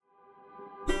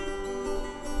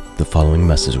The following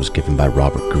message was given by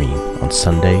Robert Greene on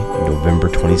Sunday, November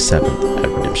 27th at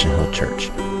Redemption Hill Church.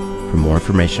 For more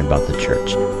information about the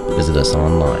church, visit us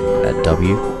online at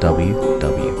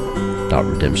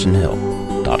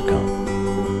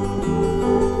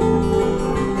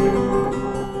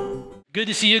www.redemptionhill.com. Good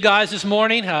to see you guys this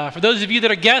morning. For those of you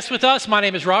that are guests with us, my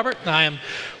name is Robert. I am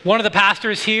one of the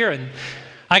pastors here, and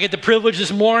I get the privilege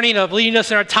this morning of leading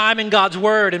us in our time in God's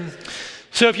Word. And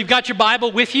so if you've got your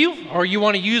Bible with you, or you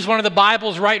want to use one of the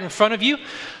Bibles right in front of you,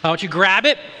 I want you to grab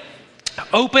it,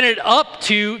 open it up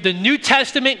to the New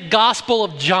Testament Gospel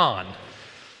of John.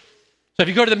 So if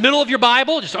you go to the middle of your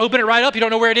Bible, just open it right up. You don't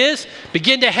know where it is,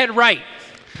 begin to head right.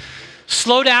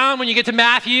 Slow down when you get to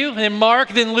Matthew, and then Mark,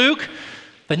 then Luke.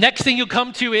 The next thing you'll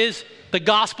come to is the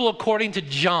Gospel according to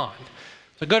John.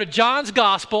 So go to John's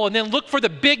Gospel, and then look for the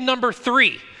big number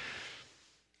 3.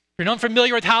 If you're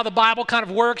unfamiliar with how the Bible kind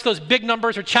of works, those big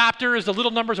numbers are chapters, the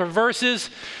little numbers are verses.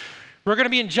 We're going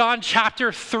to be in John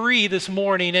chapter 3 this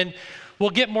morning, and we'll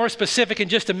get more specific in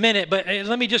just a minute. But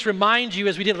let me just remind you,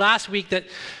 as we did last week, that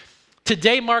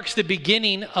today marks the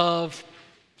beginning of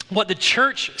what the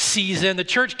church season, the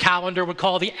church calendar would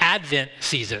call the Advent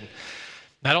season.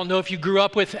 I don't know if you grew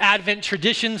up with Advent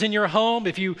traditions in your home,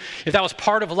 if that was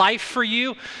part of life for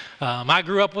you. I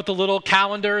grew up with the little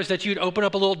calendars that you'd open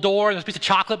up a little door and there's a piece of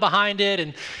chocolate behind it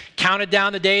and counted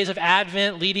down the days of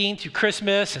Advent leading to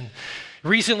Christmas. And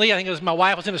recently, I think it was my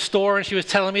wife was in a store and she was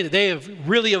telling me that they have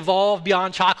really evolved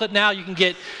beyond chocolate now. You can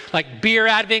get like beer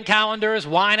Advent calendars,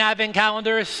 wine Advent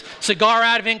calendars, cigar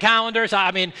Advent calendars.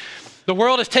 I mean, the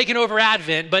world has taken over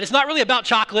Advent, but it's not really about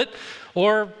chocolate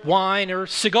or wine or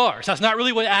cigars. That's not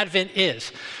really what Advent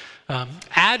is.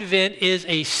 Advent is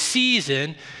a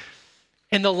season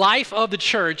in the life of the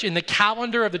church, in the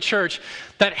calendar of the church,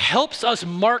 that helps us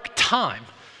mark time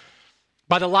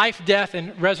by the life, death,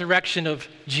 and resurrection of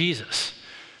Jesus.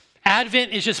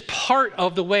 Advent is just part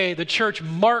of the way the church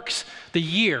marks the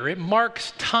year. It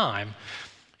marks time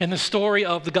in the story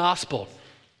of the gospel.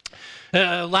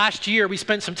 Last year, we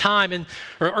spent some time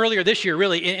or earlier this year,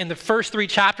 really, in the first 3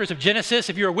 chapters of Genesis.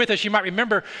 If you were with us, you might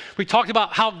remember we talked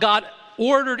about how God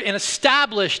ordered and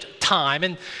established time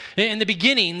and in the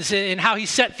beginnings and how he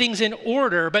set things in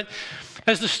order. But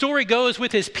as the story goes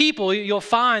with his people, you'll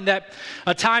find that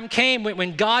a time came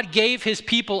when God gave his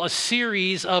people a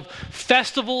series of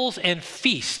festivals and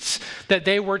feasts that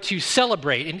they were to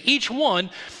celebrate. And each one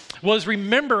was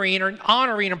remembering or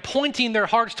honoring and pointing their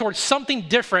hearts towards something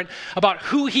different about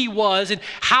who he was and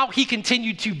how he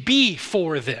continued to be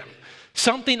for them.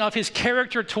 Something of his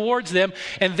character towards them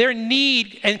and their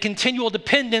need and continual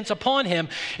dependence upon him.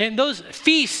 And those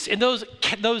feasts and those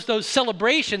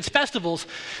celebrations, festivals,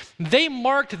 they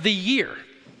marked the year.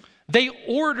 They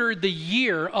ordered the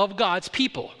year of God's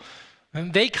people.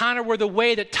 And they kind of were the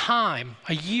way that time,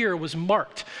 a year, was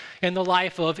marked in the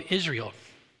life of Israel.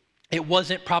 It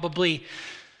wasn't probably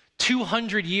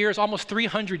 200 years, almost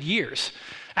 300 years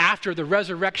after the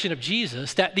resurrection of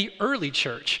Jesus that the early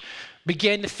church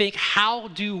began to think, how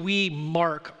do we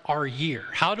mark our year?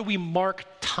 How do we mark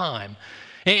time?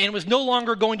 And it was no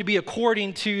longer going to be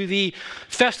according to the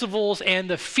festivals and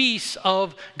the feasts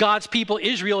of God's people,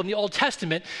 Israel, in the Old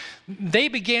Testament. They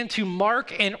began to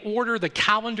mark and order the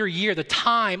calendar year, the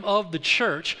time of the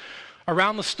church,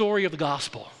 around the story of the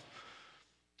gospel,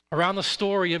 around the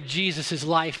story of Jesus'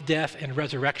 life, death, and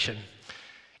resurrection.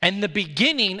 And the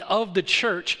beginning of the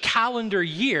church calendar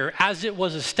year, as it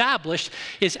was established,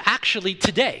 is actually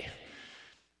today.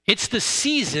 It's the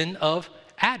season of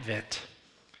Advent.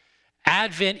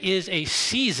 Advent is a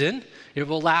season, it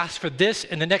will last for this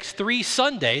and the next 3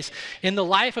 Sundays in the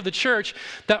life of the church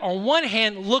that on one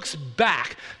hand looks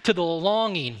back to the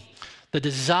longing, the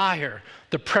desire,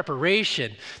 the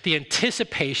preparation, the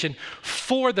anticipation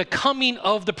for the coming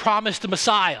of the promised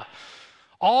Messiah.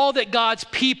 All that God's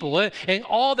people and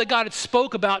all that God had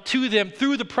spoke about to them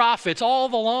through the prophets, all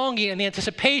the longing and the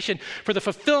anticipation for the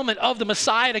fulfillment of the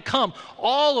Messiah to come,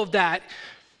 all of that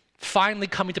finally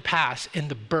coming to pass in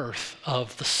the birth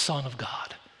of the Son of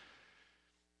God.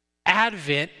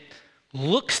 Advent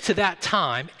looks to that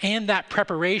time and that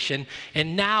preparation,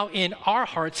 and now in our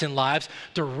hearts and lives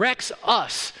directs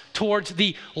us towards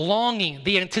the longing,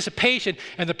 the anticipation,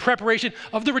 and the preparation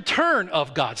of the return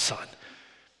of God's Son.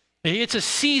 It's a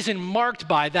season marked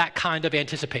by that kind of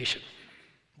anticipation,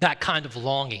 that kind of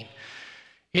longing.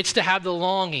 It's to have the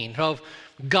longing of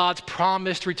God's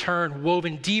promised return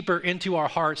woven deeper into our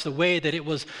hearts the way that it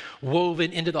was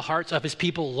woven into the hearts of his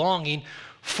people longing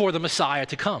for the Messiah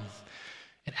to come.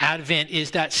 And Advent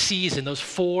is that season, those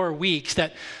 4 weeks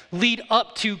that lead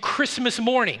up to Christmas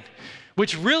morning,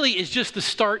 which really is just the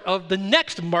start of the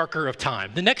next marker of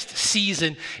time, the next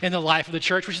season in the life of the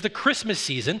church, which is the Christmas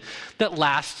season that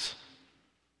lasts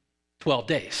 12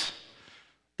 days.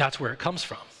 That's where it comes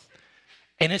from.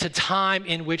 And it's a time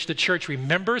in which the church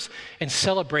remembers and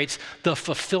celebrates the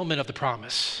fulfillment of the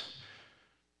promise,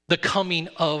 the coming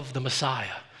of the Messiah,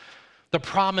 the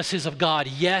promises of God,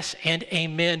 yes and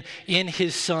amen, in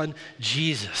his Son,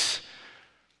 Jesus.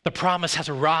 The promise has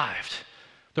arrived.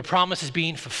 The promise is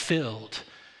being fulfilled.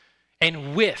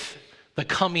 And with the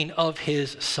coming of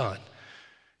his Son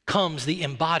comes the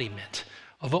embodiment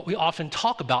of what we often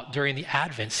talk about during the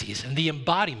Advent season, the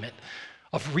embodiment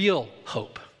of real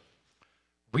hope,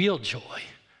 real joy,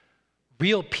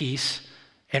 real peace,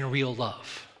 and real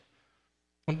love.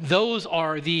 Those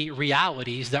are the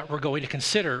realities that we're going to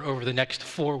consider over the next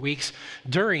 4 weeks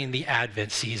during the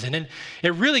Advent season. And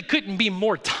it really couldn't be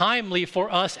more timely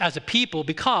for us as a people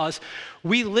because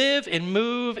we live and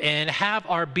move and have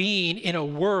our being in a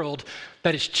world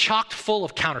that is chock full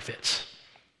of counterfeits.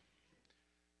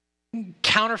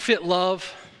 Counterfeit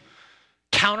love,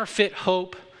 counterfeit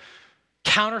hope,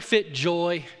 counterfeit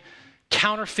joy,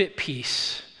 counterfeit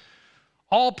peace.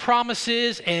 All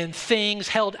promises and things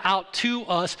held out to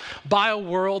us by a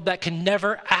world that can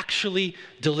never actually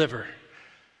deliver.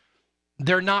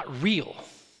 They're not real.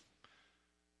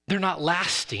 They're not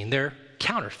lasting. They're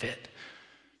counterfeit.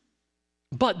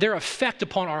 But their effect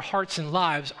upon our hearts and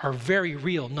lives are very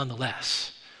real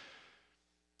nonetheless.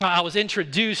 I was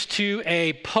introduced to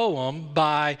a poem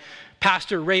by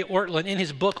Pastor Ray Ortlund in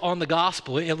his book on the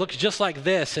gospel. It looks just like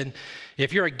this. And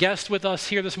if you're a guest with us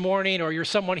here this morning, or you're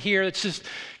someone here that's just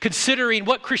considering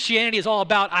what Christianity is all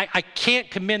about, I can't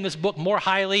commend this book more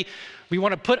highly. We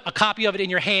want to put a copy of it in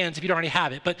your hands if you don't already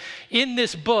have it. But in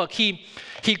this book, he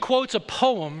quotes a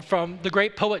poem from the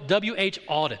great poet W.H.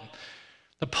 Auden.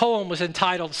 The poem was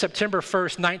entitled September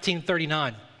 1st,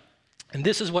 1939. And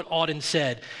this is what Auden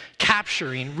said,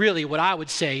 capturing really what I would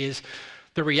say is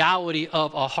the reality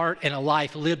of a heart and a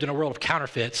life lived in a world of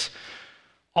counterfeits.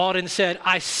 Auden said,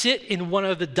 I sit in one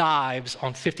of the dives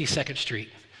on 52nd Street.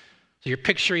 So you're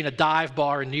picturing a dive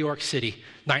bar in New York City,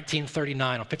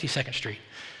 1939 on 52nd Street.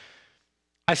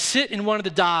 I sit in one of the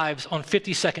dives on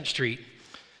 52nd Street,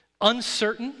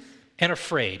 uncertain and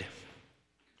afraid,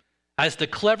 as the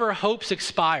clever hopes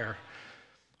expire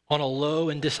on a low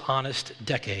and dishonest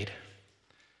decade.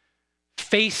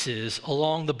 Faces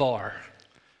along the bar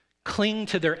cling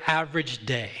to their average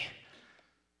day.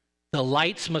 The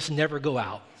lights must never go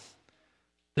out.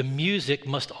 The music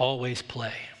must always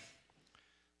play.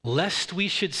 Lest we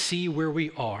should see where we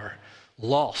are,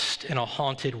 lost in a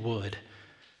haunted wood,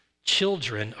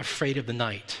 children afraid of the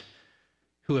night,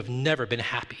 who have never been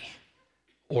happy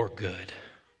or good.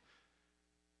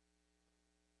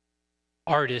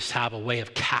 Artists have a way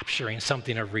of capturing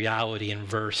something of reality in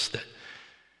verse that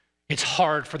it's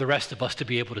hard for the rest of us to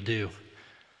be able to do.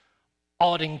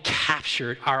 Auden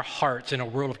captured our hearts in a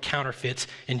world of counterfeits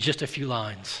in just a few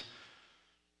lines.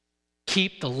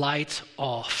 Keep the lights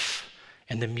off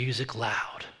and the music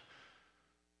loud.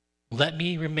 Let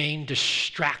me remain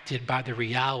distracted by the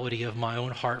reality of my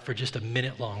own heart for just a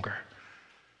minute longer.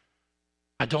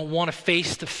 I don't want to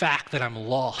face the fact that I'm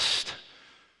lost.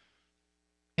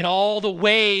 In all the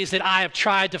ways that I have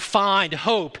tried to find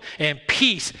hope and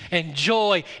peace and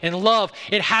joy and love,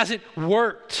 it hasn't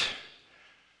worked.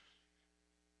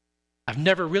 I've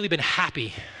never really been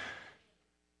happy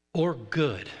or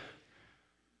good.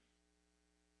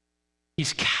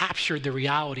 He's captured the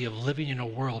reality of living in a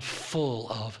world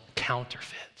full of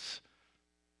counterfeits.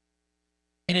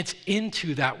 And it's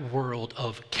into that world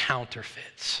of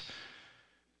counterfeits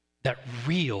that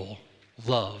real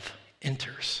love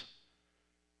enters.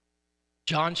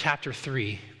 John chapter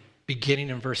 3, beginning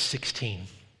in verse 16.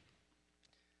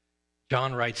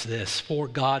 John writes this, "For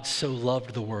God so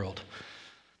loved the world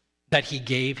that he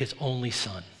gave his only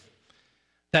Son,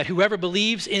 that whoever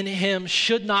believes in him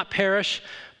should not perish,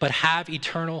 but have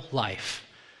eternal life.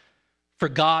 For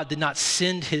God did not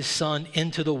send his Son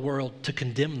into the world to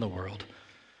condemn the world,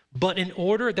 but in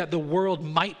order that the world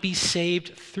might be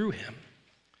saved through him.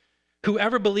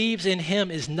 Whoever believes in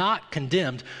him is not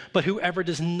condemned, but whoever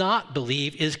does not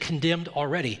believe is condemned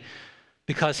already,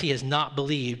 because he has not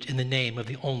believed in the name of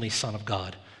the only Son of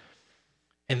God.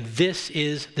 And this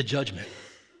is the judgment.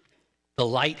 The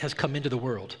light has come into the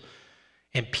world,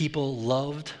 and people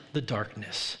loved the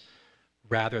darkness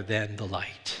rather than the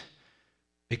light,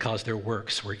 because their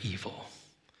works were evil."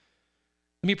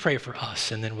 Let me pray for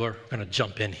us, and then we're going to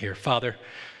jump in here. Father,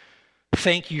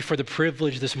 thank you for the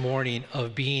privilege this morning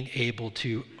of being able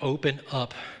to open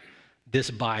up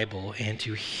this Bible and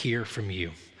to hear from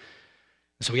you.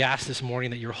 So we ask this morning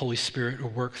that your Holy Spirit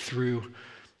will work through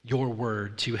your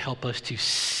word to help us to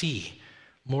see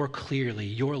more clearly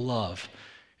your love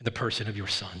in the person of your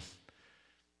Son.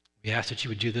 We ask that you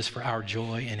would do this for our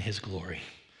joy and his glory.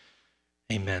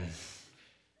 Amen.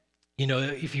 You know,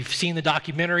 if you've seen the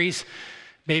documentaries,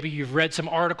 maybe you've read some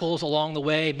articles along the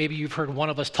way, maybe you've heard one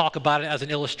of us talk about it as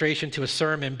an illustration to a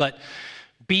sermon, but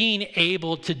being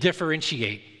able to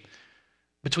differentiate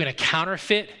between a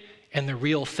counterfeit and the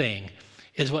real thing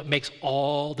is what makes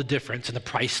all the difference in the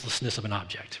pricelessness of an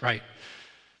object, right?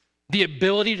 The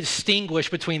ability to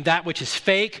distinguish between that which is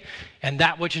fake and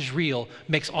that which is real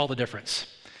makes all the difference.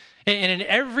 And in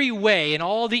every way, in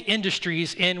all the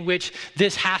industries in which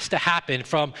this has to happen,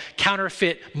 from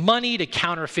counterfeit money to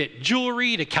counterfeit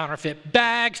jewelry to counterfeit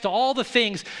bags to all the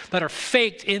things that are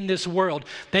faked in this world,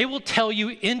 they will tell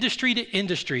you industry to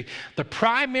industry, the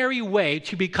primary way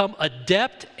to become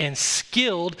adept and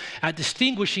skilled at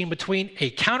distinguishing between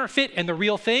a counterfeit and the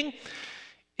real thing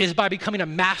is by becoming a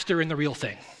master in the real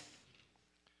thing.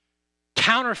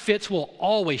 Counterfeits will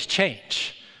always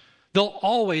change. They'll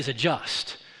always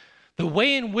adjust. The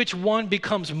way in which one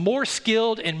becomes more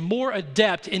skilled and more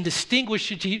adept in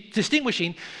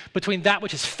distinguishing between that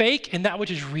which is fake and that which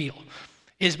is real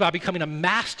is by becoming a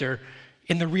master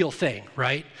in the real thing,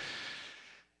 right?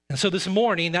 And so this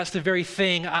morning, that's the very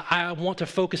thing I want to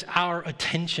focus our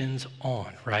attentions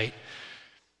on, right?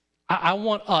 I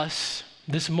want us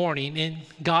this morning, in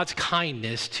God's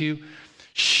kindness, to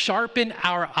sharpen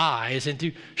our eyes and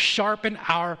to sharpen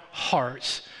our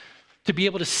hearts to be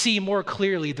able to see more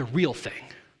clearly the real thing,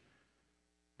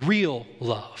 real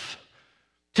love,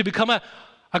 to become a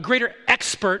greater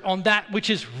expert on that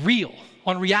which is real,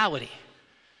 on reality.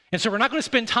 And so we're not going to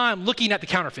spend time looking at the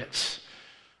counterfeits,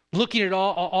 looking at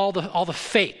all the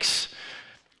fakes.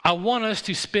 I want us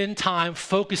to spend time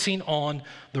focusing on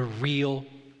the real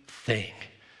thing.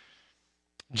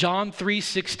 John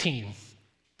 3:16,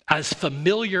 as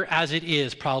familiar as it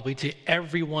is probably to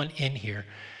everyone in here,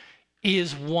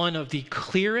 is one of the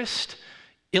clearest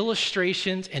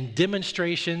illustrations and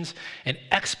demonstrations and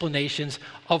explanations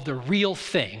of the real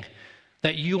thing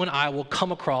that you and I will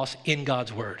come across in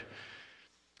God's word.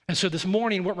 And so this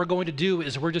morning, what we're going to do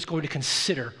is we're just going to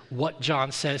consider what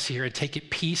John says here and take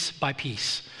it piece by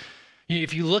piece.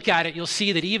 If you look at it, you'll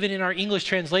see that even in our English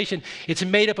translation, it's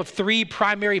made up of three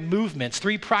primary movements,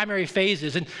 three primary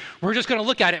phases. And we're just going to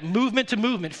look at it movement to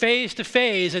movement, phase to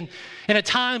phase, and at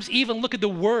times even look at the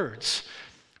words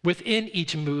within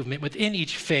each movement, within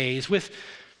each phase, with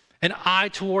an eye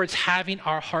towards having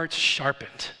our hearts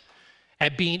sharpened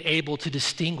at being able to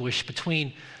distinguish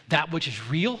between that which is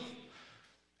real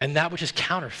and that which is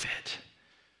counterfeit.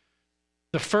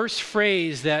 The first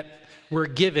phrase that we're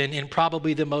given in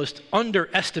probably the most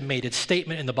underestimated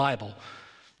statement in the Bible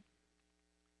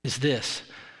is this: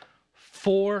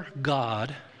 for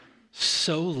God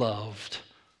so loved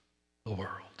the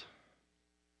world.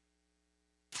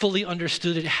 Fully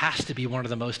understood, it has to be one of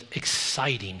the most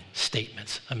exciting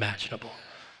statements imaginable.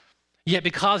 Yet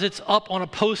because it's up on a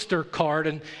poster card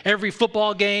in every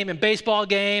football game and baseball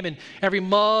game and every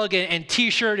mug and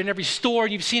t-shirt in every store,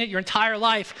 and you've seen it your entire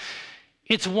life,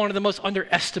 it's one of the most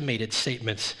underestimated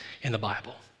statements in the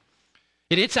Bible.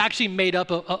 It's actually made up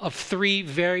of three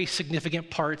very significant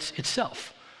parts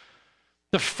itself.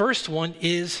 The first one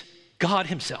is God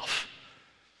himself.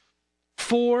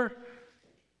 For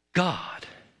God.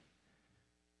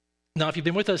 Now, if you've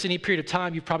been with us any period of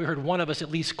time, you've probably heard one of us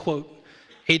at least quote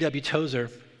A.W. Tozer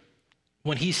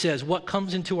when he says, what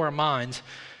comes into our minds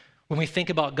when we think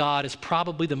about God is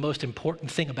probably the most important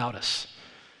thing about us.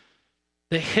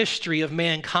 The history of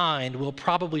mankind will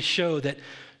probably show that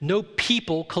no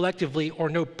people collectively or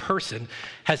no person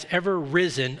has ever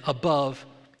risen above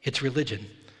its religion.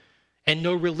 And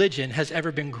no religion has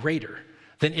ever been greater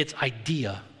than its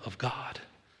idea of God.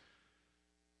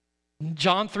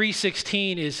 John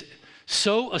 3:16 is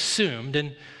so assumed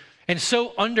and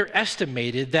so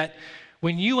underestimated that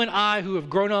when you and I, who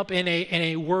have grown up in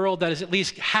a world that has at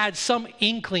least had some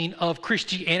inkling of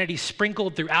Christianity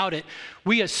sprinkled throughout it,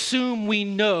 we assume we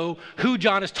know who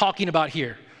John is talking about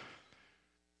here.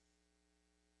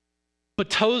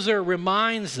 But Tozer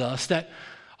reminds us that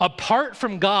apart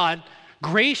from God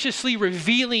graciously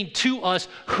revealing to us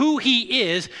who he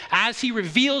is as he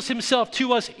reveals himself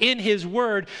to us in his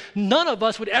word, none of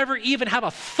us would ever even have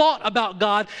a thought about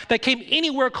God that came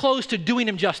anywhere close to doing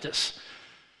him justice.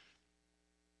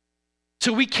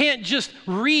 So we can't just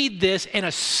read this and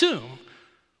assume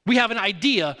we have an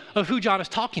idea of who John is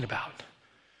talking about.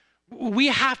 We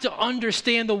have to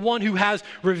understand the one who has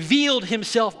revealed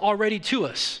himself already to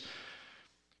us.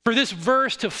 For this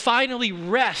verse to finally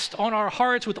rest on our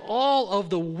hearts with all of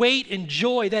the weight and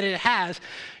joy that it has,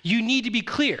 you need to be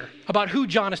clear about who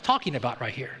John is talking about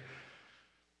right here.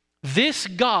 This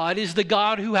God is the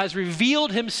God who has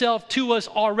revealed himself to us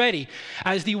already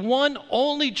as the one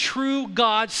only true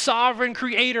God, sovereign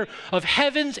creator of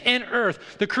heavens and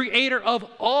earth, the creator of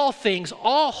all things,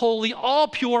 all holy, all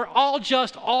pure, all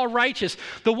just, all righteous,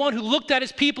 the one who looked at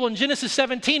his people in Genesis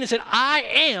 17 and said, I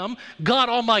am God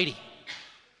Almighty.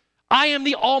 I am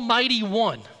the Almighty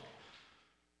One,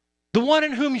 the one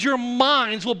in whom your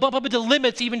minds will bump up into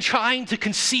limits even trying to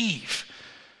conceive.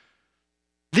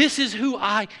 This is who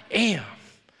I am.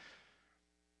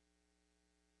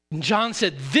 And John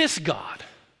said, this God,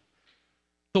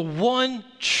 the one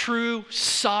true,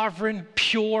 sovereign,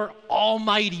 pure,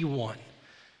 almighty one,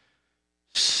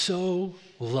 so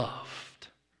loved.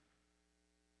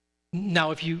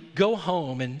 Now, if you go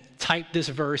home and type this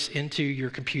verse into your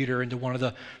computer, into one of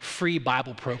the free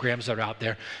Bible programs that are out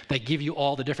there that give you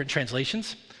all the different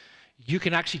translations, you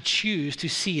can actually choose to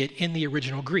see it in the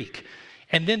original Greek.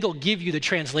 And then they'll give you the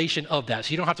translation of that.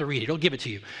 So you don't have to read it. It'll give it to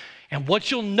you. And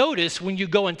what you'll notice when you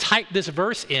go and type this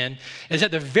verse in is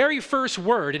that the very first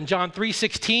word in John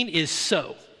 3:16 is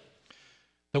so.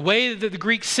 The way that the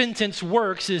Greek sentence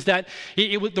works is that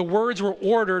the words were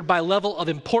ordered by level of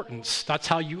importance. That's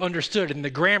how you understood it. And the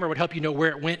grammar would help you know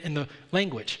where it went in the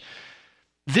language.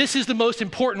 This is the most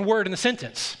important word in the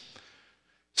sentence.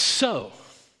 So.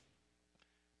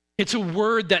 It's a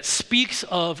word that speaks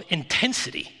of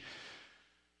intensity.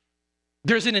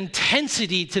 There's an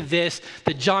intensity to this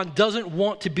that John doesn't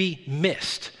want to be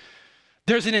missed.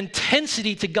 There's an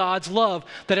intensity to God's love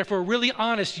that, if we're really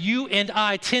honest, you and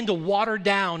I tend to water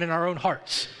down in our own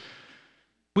hearts.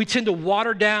 We tend to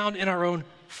water down in our own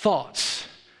thoughts.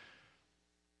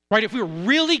 Right? If we were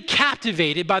really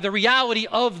captivated by the reality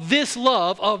of this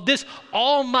love, of this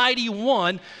Almighty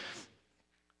One,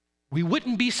 we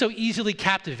wouldn't be so easily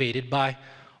captivated by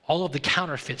all of the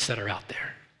counterfeits that are out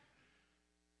there,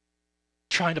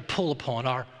 trying to pull upon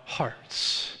our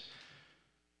hearts.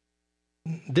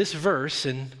 This verse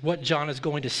and what John is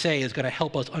going to say is going to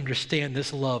help us understand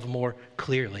this love more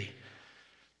clearly.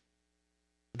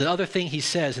 The other thing he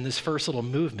says in this first little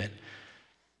movement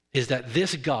is that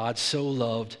this God so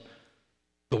loved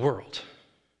the world.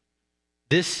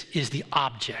 This is the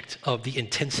object of the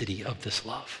intensity of this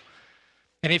love.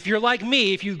 And if you're like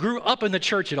me, if you grew up in the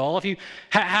church at all, if you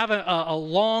have a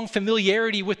long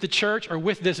familiarity with the church or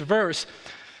with this verse,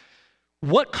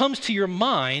 what comes to your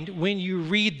mind when you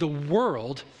read the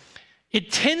world,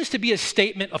 it tends to be a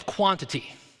statement of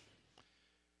quantity.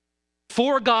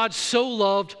 For God so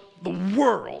loved the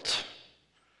world.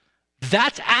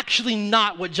 That's actually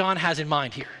not what John has in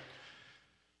mind here.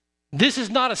 This is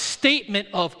not a statement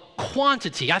of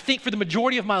quantity. I think for the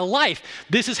majority of my life,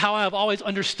 this is how I've always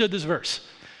understood this verse.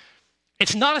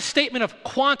 It's not a statement of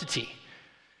quantity.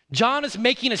 John is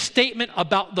making a statement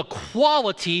about the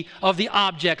quality of the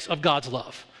objects of God's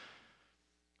love.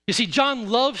 You see, John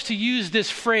loves to use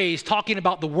this phrase talking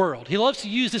about the world. He loves to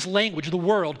use this language, the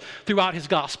world, throughout his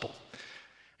gospel.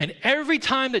 And every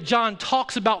time that John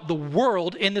talks about the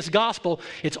world in this gospel,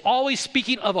 it's always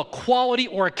speaking of a quality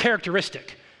or a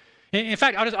characteristic. In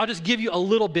fact, I'll just give you a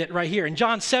little bit right here. In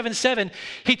John 7:7,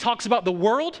 he talks about the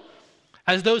world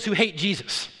as those who hate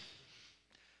Jesus.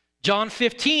 John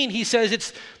 15, he says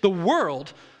it's the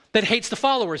world that hates the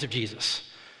followers of Jesus.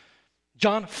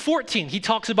 John 14, he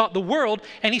talks about the world,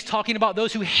 and he's talking about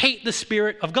those who hate the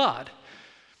Spirit of God.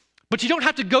 But you don't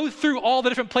have to go through all the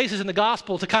different places in the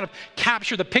gospel to kind of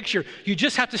capture the picture. You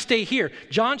just have to stay here.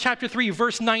 John chapter 3,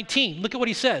 verse 19, look at what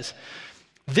he says.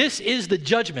 This is the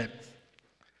judgment.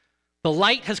 The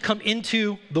light has come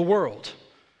into the world.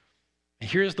 And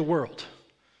here's the world.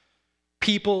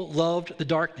 People loved the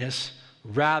darkness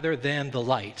rather than the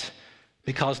light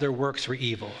because their works were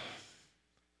evil.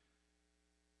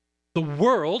 The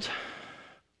world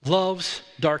loves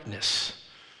darkness.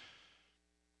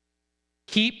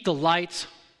 Keep the lights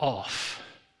off.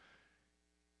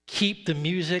 Keep the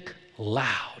music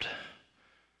loud.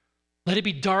 Let it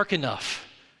be dark enough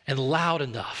and loud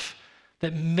enough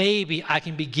that maybe I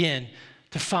can begin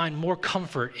to find more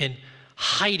comfort in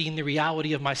hiding the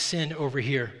reality of my sin over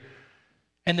here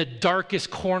and the darkest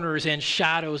corners and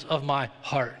shadows of my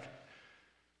heart.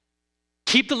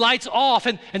 Keep the lights off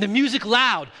and the music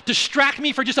loud. Distract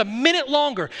me for just a minute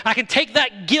longer. I can take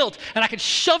that guilt and I can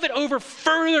shove it over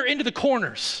further into the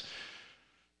corners.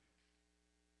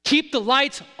 Keep the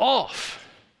lights off.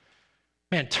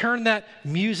 Man, turn that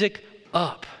music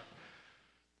up.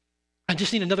 I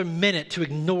just need another minute to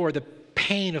ignore the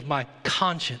pain of my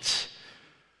conscience.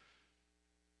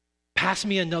 pass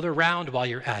me another round while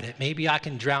you're at it. Maybe I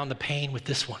can drown the pain with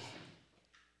this one.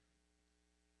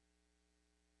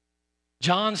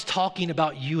 John's talking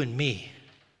about you and me,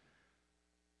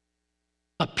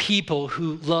 a people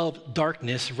who love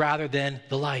darkness rather than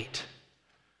the light,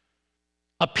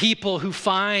 a people who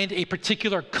find a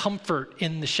particular comfort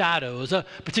in the shadows, a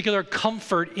particular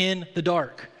comfort in the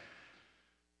dark.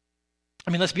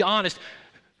 I mean, let's be honest,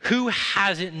 who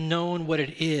hasn't known what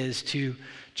it is to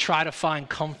try to find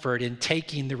comfort in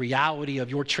taking the reality of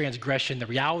your transgression, the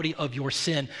reality of your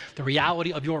sin, the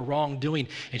reality of your wrongdoing,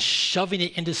 and shoving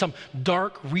it into some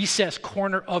dark recessed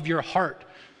corner of your heart?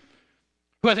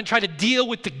 Who hasn't tried to deal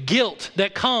with the guilt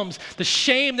that comes, the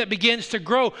shame that begins to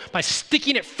grow by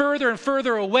sticking it further and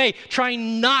further away,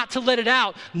 trying not to let it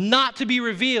out, not to be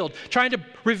revealed, trying to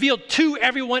reveal to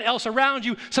everyone else around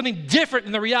you something different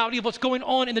than the reality of what's going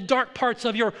on in the dark parts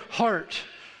of your heart?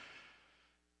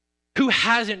 Who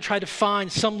hasn't tried to find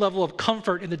some level of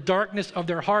comfort in the darkness of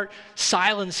their heart,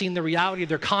 silencing the reality of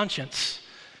their conscience?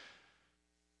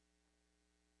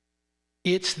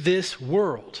 It's this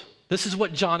world. This is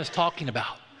what John is talking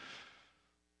about.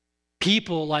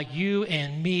 People like you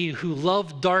and me who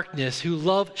love darkness, who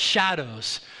love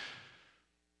shadows,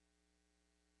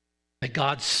 that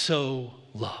God so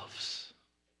loves.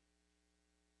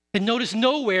 And notice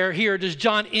nowhere here does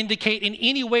John indicate in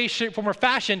any way, shape, form, or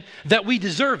fashion that we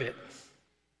deserve it.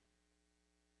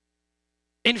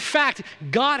 In fact,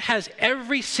 God has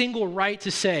every single right to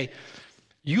say,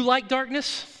 you like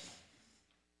darkness?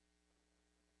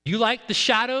 You like the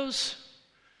shadows?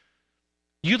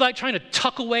 You like trying to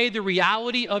tuck away the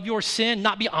reality of your sin,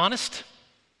 not be honest?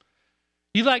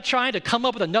 You like trying to come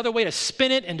up with another way to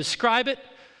spin it and describe it?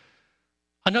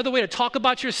 Another way to talk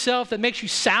about yourself that makes you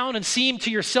sound and seem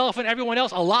to yourself and everyone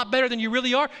else a lot better than you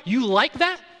really are? You like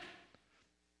that?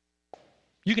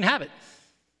 You can have it.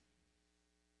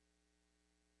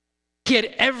 He had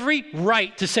every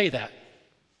right to say that.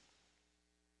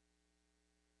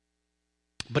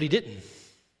 But he didn't.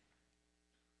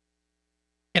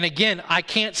 And again, I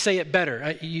can't say it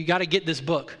better. You got to get this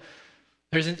book.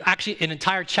 There's actually an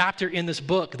entire chapter in this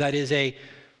book that is a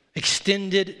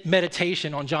extended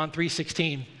meditation on John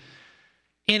 3:16.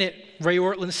 In it, Ray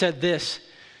Ortlund said this: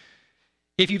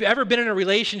 if you've ever been in a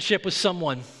relationship with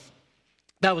someone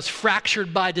that was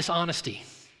fractured by dishonesty,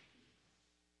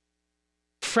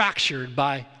 fractured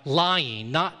by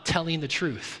lying, not telling the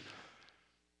truth,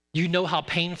 you know how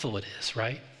painful it is,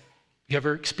 right? You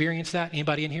ever experienced that?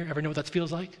 Anybody in here ever know what that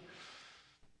feels like?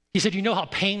 He said, you know how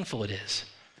painful it is.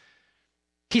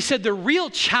 He said the real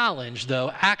challenge, though,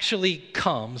 actually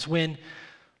comes when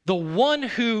the one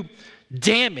who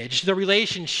damaged the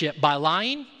relationship by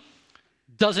lying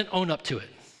doesn't own up to it.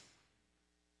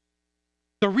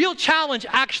 The real challenge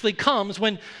actually comes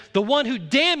when the one who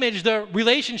damaged the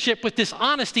relationship with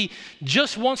dishonesty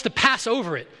just wants to pass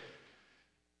over it,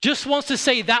 just wants to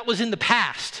say that was in the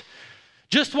past,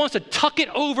 just wants to tuck it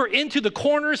over into the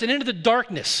corners and into the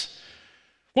darkness,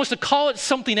 wants to call it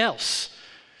something else.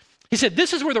 He said,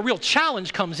 this is where the real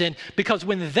challenge comes in, because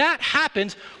when that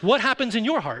happens, what happens in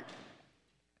your heart?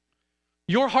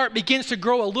 Your heart begins to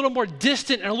grow a little more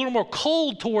distant and a little more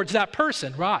cold towards that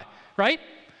person, right?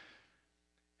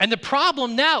 And the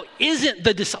problem now isn't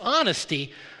the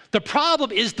dishonesty. The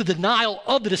problem is the denial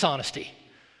of the dishonesty.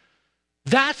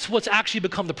 That's what's actually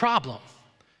become the problem.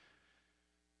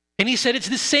 And he said it's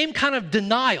the same kind of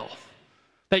denial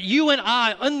that you and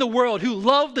I in the world who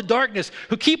love the darkness,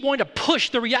 who keep wanting to push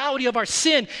the reality of our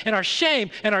sin and our shame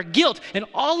and our guilt and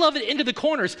all of it into the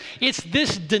corners. It's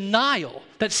this denial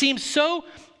that seems so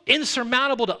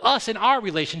insurmountable to us in our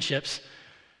relationships.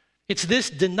 It's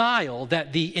this denial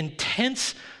that the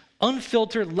intense,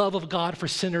 unfiltered love of God for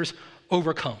sinners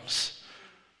overcomes.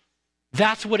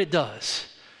 That's what it does.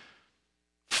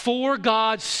 For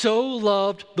God so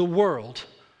loved the world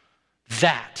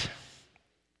that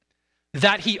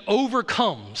he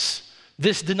overcomes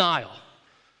this denial.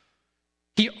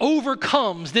 He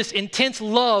overcomes this intense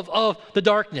love of the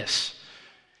darkness.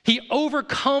 He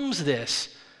overcomes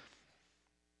this.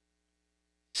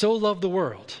 So loved the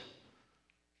world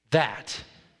that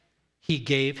he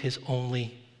gave his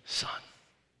only Son.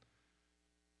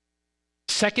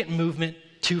 Second movement,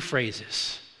 2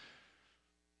 phrases.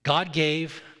 God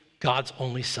gave God's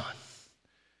only Son.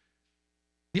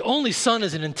 The only Son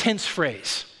is an intense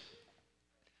phrase.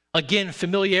 Again,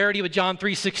 familiarity with John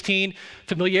 3:16,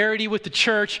 familiarity with the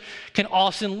church can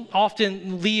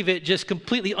often leave it just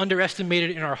completely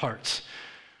underestimated in our hearts.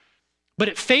 But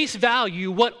at face value,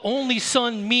 what only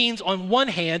Son means on one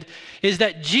hand is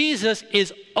that Jesus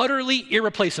is utterly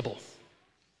irreplaceable.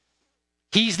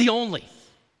 He's the only.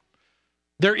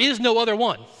 There is no other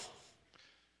one.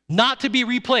 not to be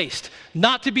replaced,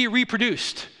 not to be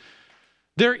reproduced.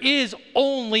 There is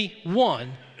only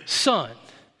one Son.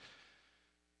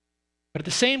 But at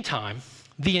the same time,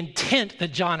 the intent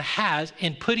that John has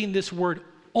in putting this word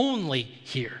only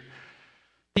here,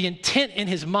 the intent in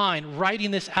his mind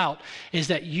writing this out is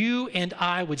that you and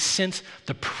I would sense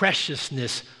the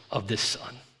preciousness of this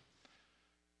Son,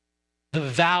 the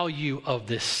value of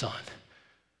this Son,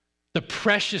 the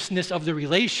preciousness of the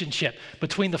relationship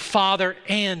between the Father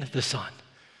and the Son.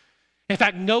 In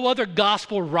fact, no other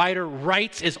gospel writer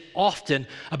writes as often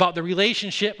about the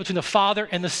relationship between the Father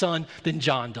and the Son than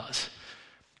John does.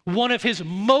 One of his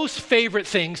most favorite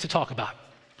things to talk about.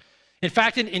 In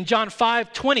fact, in John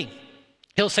 5:20,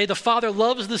 he'll say the Father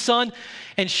loves the Son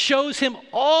and shows him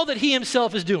all that he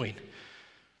himself is doing.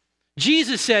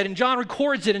 Jesus said, and John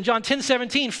records it in John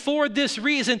 10:17, for this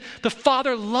reason the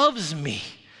Father loves me.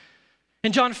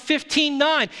 In John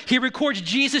 15:9, he records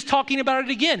Jesus talking about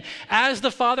it again. As the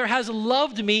Father has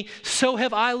loved me, so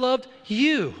have I loved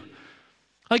you.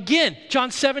 Again,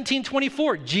 John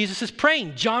 17:24, Jesus is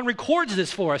praying. John records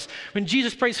this for us. When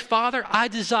Jesus prays, Father, I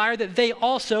desire that they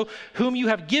also, whom you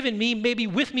have given me, may be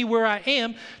with me where I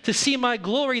am, to see my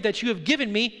glory that you have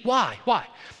given me. Why? Why?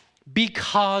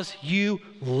 Because you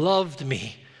loved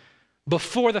me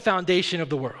before the foundation of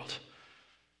the world.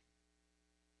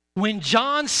 When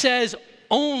John says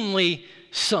only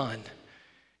Son,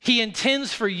 he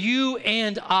intends for you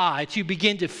and I to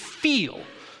begin to feel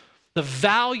the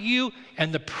value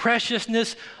and the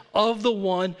preciousness of the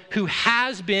one who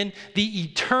has been the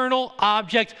eternal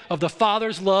object of the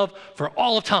Father's love for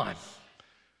all of time.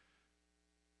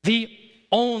 The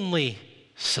only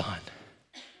Son.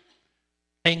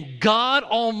 And God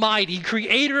Almighty,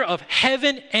 creator of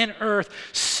heaven and earth,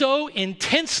 so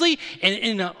intensely and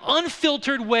in an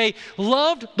unfiltered way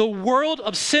loved the world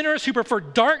of sinners who prefer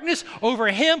darkness over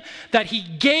him that he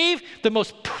gave the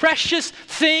most precious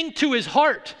thing to his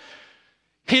heart,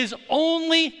 his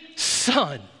only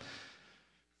Son.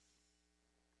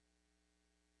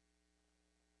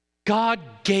 God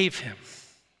gave him.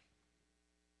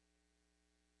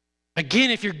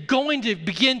 Again, if you're going to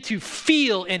begin to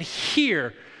feel and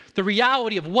hear the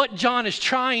reality of what John is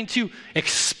trying to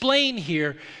explain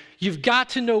here, you've got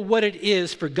to know what it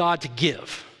is for God to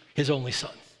give his only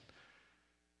Son.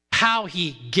 How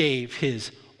he gave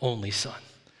his only Son.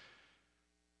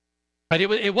 Right?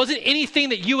 It wasn't anything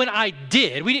that you and I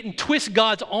did. We didn't twist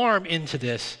God's arm into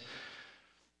this.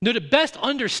 No, to best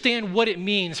understand what it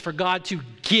means for God to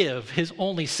give his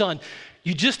only Son,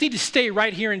 you just need to stay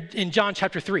right here in John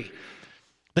chapter 3.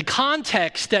 The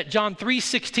context that John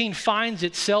 3:16 finds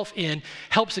itself in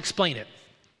helps explain it.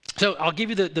 So I'll give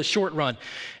you the short run.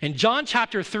 In John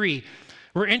chapter 3,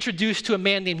 we're introduced to a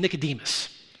man named Nicodemus.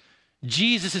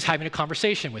 Jesus is having a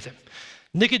conversation with him.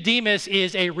 Nicodemus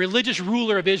is a religious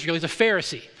ruler of Israel. He's a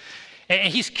Pharisee.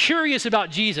 And he's curious about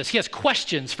Jesus. He has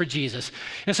questions for Jesus.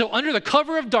 And so under the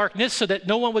cover of darkness, so that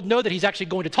no one would know that he's actually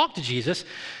going to talk to Jesus,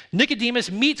 Nicodemus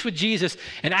meets with Jesus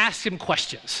and asks him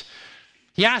questions.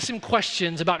 He asks him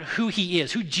questions about who he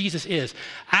is, who Jesus is.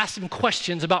 Asks him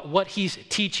questions about what he's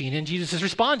teaching. And Jesus is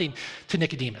responding to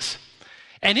Nicodemus.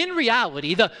 And in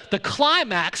reality, the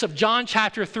climax of John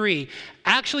chapter 3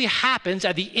 actually happens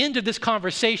at the end of this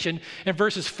conversation in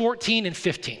verses 14 and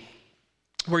 15.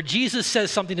 Where Jesus says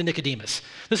something to Nicodemus.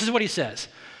 This is what he says.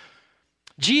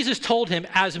 Jesus told him,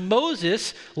 as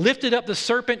Moses lifted up the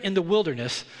serpent in the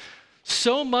wilderness,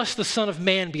 so must the Son of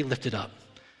Man be lifted up,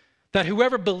 that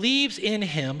whoever believes in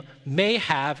him may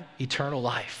have eternal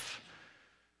life.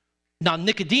 Now,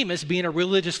 Nicodemus, being a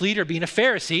religious leader, being a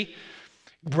Pharisee,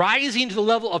 rising to the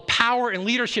level of power and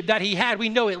leadership that he had, we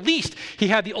know at least he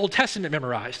had the Old Testament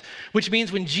memorized, which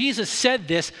means when Jesus said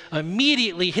this,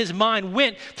 immediately his mind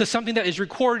went to something that is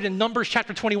recorded in Numbers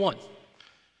chapter 21.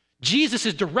 Jesus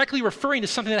is directly referring to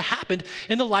something that happened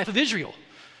in the life of Israel.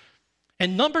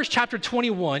 In Numbers chapter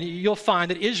 21, you'll find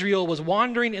that Israel was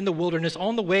wandering in the wilderness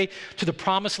on the way to the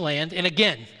promised land, and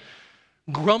again,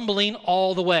 grumbling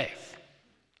all the way.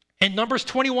 In Numbers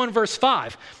 21 verse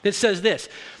 5, it says this,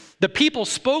 the people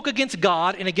spoke against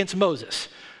God and against Moses.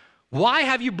 Why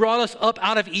have you brought us up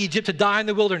out of Egypt to die in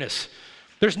the wilderness?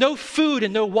 There's no food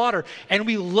and no water, and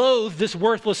we loathe this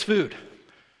worthless food.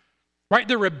 Right?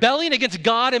 They're rebelling against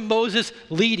God and Moses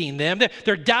leading them.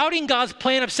 They're doubting God's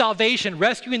plan of salvation,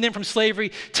 rescuing them from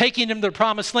slavery, taking them to the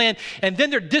promised land, and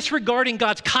then they're disregarding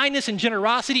God's kindness and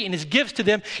generosity and his gifts to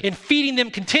them and feeding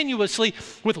them continuously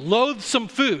with loathsome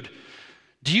food.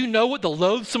 Do you know what the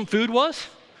loathsome food was?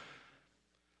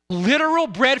 Literal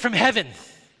bread from heaven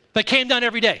that came down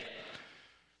every day.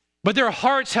 But their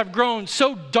hearts have grown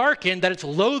so darkened that it's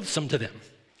loathsome to them.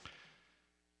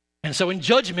 And so in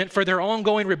judgment for their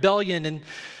ongoing rebellion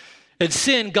and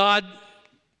sin, God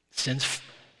sends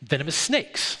venomous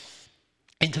snakes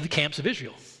into the camps of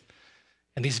Israel.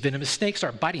 And these venomous snakes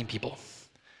start biting people.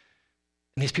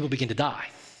 And these people begin to die.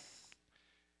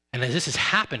 And as this is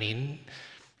happening,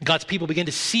 God's people begin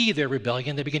to see their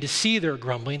rebellion. They begin to see their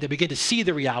grumbling. They begin to see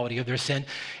the reality of their sin.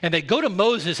 And they go to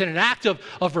Moses in an act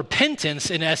of repentance,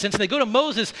 in essence. And they go to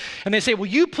Moses and they say, will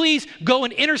you please go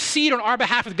and intercede on our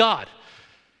behalf with God?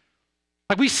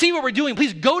 Like, we see what we're doing.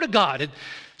 Please go to God. And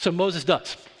so Moses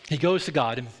does. He goes to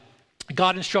God, and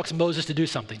God instructs Moses to do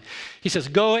something. He says,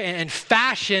 go and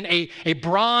fashion a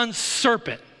bronze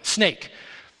serpent, snake.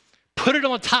 Put it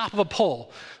on the top of a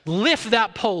pole. Lift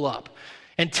that pole up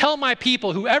and tell my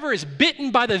people, whoever is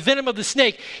bitten by the venom of the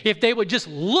snake, if they would just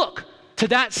look to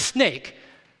that snake,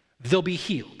 they'll be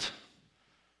healed.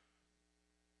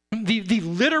 The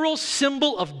literal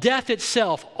symbol of death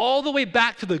itself, all the way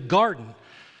back to the garden,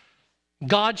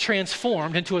 God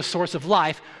transformed into a source of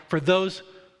life for those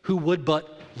who would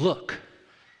but look.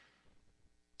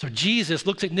 So Jesus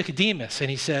looks at Nicodemus and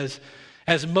he says,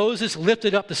 as Moses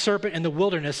lifted up the serpent in the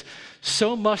wilderness,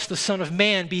 so must the Son of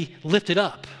Man be lifted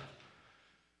up.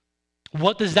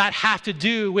 What does that have to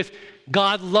do with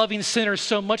God loving sinners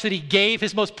so much that he gave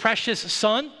his most precious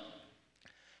son?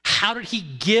 How did he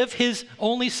give his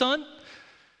only son?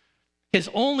 His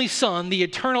only son, the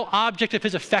eternal object of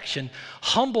his affection,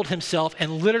 humbled himself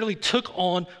and literally took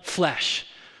on flesh.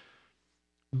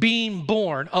 Being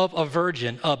born of a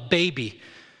virgin, a baby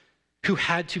who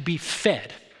had to be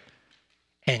fed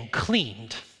and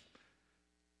cleaned,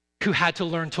 who had to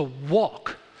learn to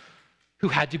walk, who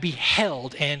had to be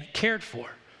held and cared for.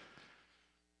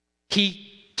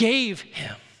 He gave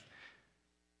him.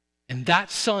 And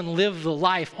that son lived the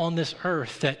life on this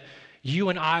earth that you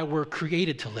and I were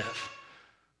created to live.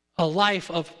 A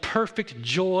life of perfect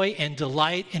joy and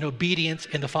delight and obedience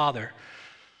in the Father.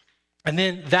 And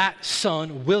then that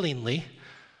son willingly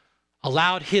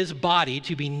allowed his body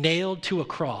to be nailed to a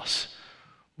cross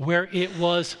where it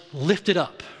was lifted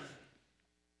up.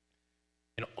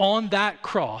 And on that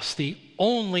cross, the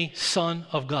only Son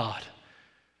of God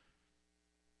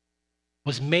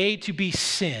was made to be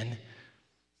sin,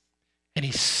 and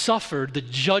he suffered the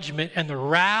judgment and the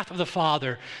wrath of the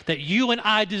Father that you and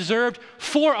I deserved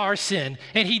for our sin,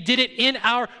 and he did it in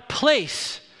our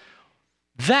place.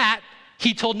 That,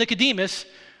 he told Nicodemus,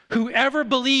 whoever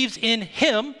believes in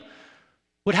him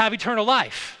would have eternal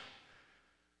life.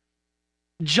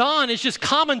 John is just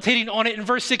commentating on it in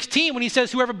verse 16 when he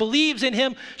says, whoever believes in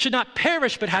him should not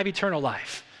perish but have eternal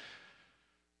life.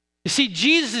 You see,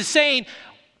 Jesus is saying,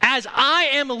 as I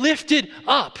am lifted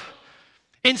up,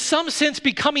 in some sense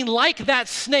becoming like that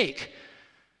snake,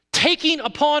 taking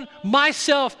upon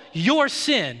myself your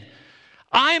sin,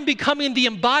 I am becoming the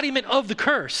embodiment of the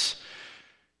curse.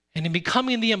 And in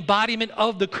becoming the embodiment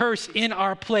of the curse in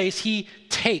our place, he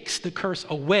takes the curse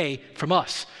away from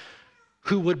us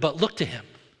who would but look to him.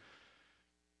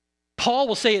 Paul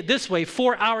will say it this way,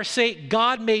 for our sake,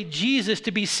 God made Jesus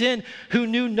to be sin who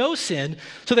knew no sin,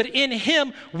 so that in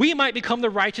him we might become the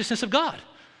righteousness of God.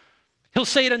 He'll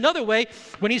say it another way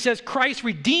when he says Christ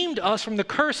redeemed us from the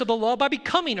curse of the law by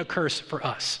becoming a curse for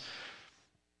us.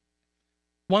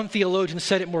 One theologian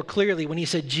said it more clearly when he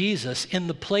said Jesus, in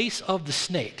the place of the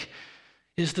snake,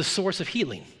 is the source of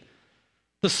healing,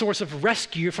 the source of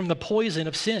rescue from the poison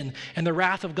of sin and the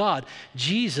wrath of God.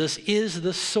 Jesus is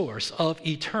the source of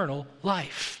eternal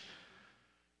life.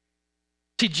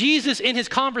 See, Jesus in his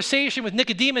conversation with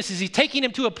Nicodemus is he's taking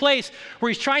him to a place where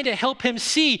he's trying to help him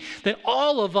see that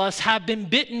all of us have been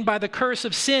bitten by the curse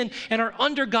of sin and are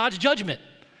under God's judgment.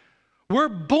 We're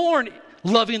born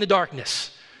loving the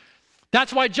darkness.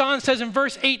 That's why John says in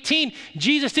verse 18,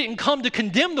 Jesus didn't come to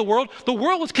condemn the world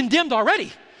was condemned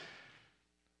already.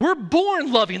 We're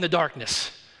born loving the darkness.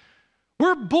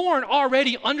 We're born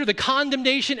already under the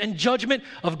condemnation and judgment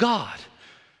of God.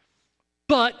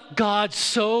 But God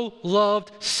so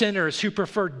loved sinners who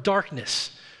preferred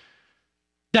darkness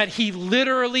that he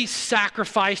literally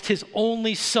sacrificed his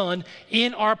only son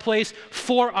in our place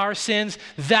for our sins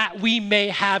that we may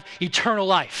have eternal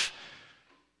life.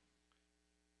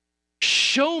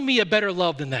 Show me a better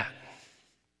love than that.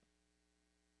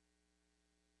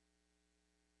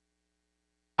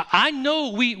 I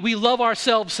know we love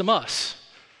ourselves some us.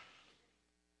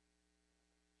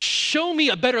 Show me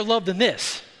a better love than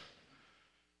this.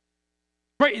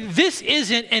 Right? This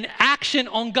isn't an action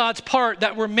on God's part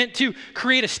that we're meant to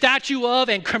create a statue of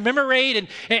and commemorate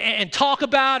and talk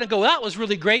about and go, that was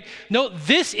really great. No,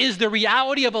 this is the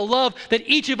reality of a love that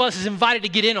each of us is invited to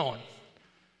get in on.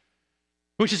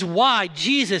 Which is why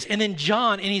Jesus and then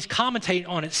John, and he's commentating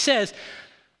on it, says,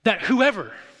 that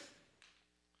whoever,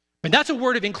 and that's a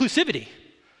word of inclusivity.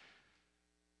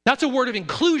 That's a word of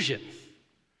inclusion.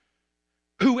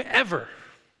 Whoever.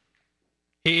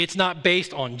 It's not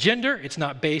based on gender. It's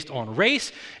not based on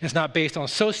race. It's not based on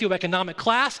socioeconomic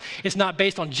class. It's not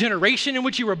based on generation in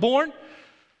which you were born.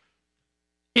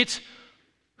 It's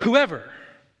whoever.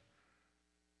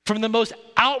 From the most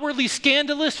outwardly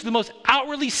scandalous to the most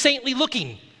outwardly saintly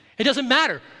looking. It doesn't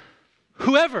matter.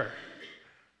 Whoever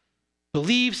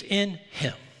believes in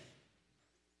him.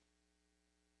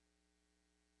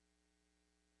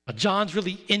 Now, John's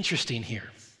really interesting here.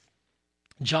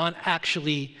 John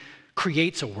actually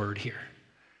creates a word here.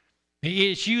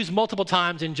 It's used multiple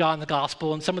times in John's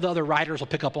gospel, and some of the other writers will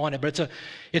pick up on it, but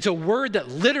it's a word that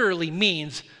literally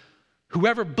means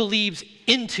whoever believes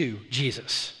into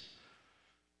Jesus.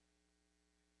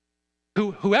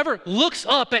 Whoever looks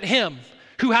up at him,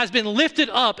 who has been lifted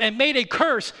up and made a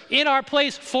curse in our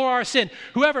place for our sin.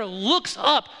 Whoever looks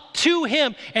up to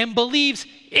him and believes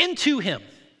into him.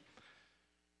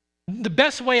 The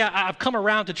best way I've come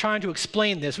around to trying to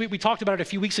explain this, we talked about it a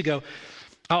few weeks ago.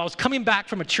 I was coming back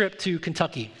from a trip to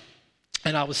Kentucky,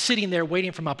 and I was sitting there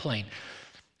waiting for my plane.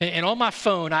 And on my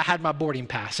phone, I had my boarding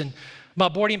pass. And my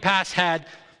boarding pass had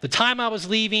the time I was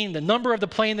leaving, the number of the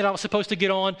plane that I was supposed to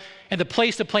get on, and the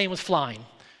place the plane was flying.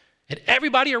 And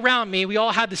everybody around me, we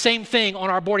all had the same thing on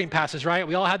our boarding passes, right?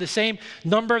 We all had the same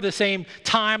number, the same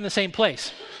time, the same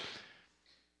place.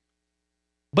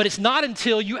 But it's not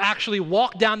until you actually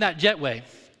walk down that jetway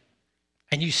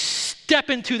and you step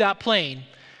into that plane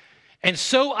and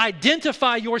so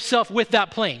identify yourself with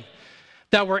that plane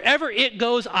that wherever it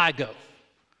goes, I go.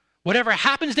 Whatever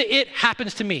happens to it,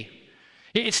 happens to me.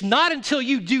 It's not until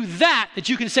you do that that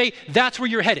you can say that's where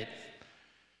you're headed.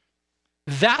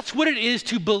 That's what it is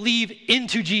to believe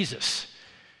into Jesus.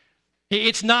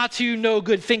 It's not to know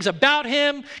good things about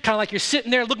him, kind of like you're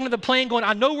sitting there looking at the plane going,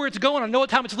 I know where it's going, I know what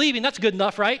time it's leaving. That's good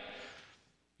enough, right?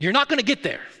 You're not going to get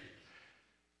there.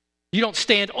 You don't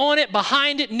stand on it,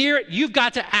 behind it, near it. You've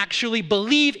got to actually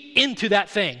believe into that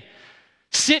thing.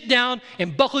 Sit down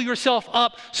and buckle yourself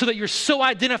up so that you're so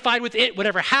identified with it,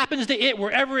 whatever happens to it,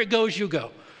 wherever it goes, you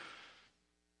go.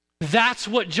 That's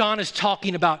what John is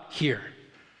talking about here.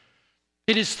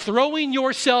 It is throwing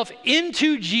yourself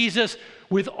into Jesus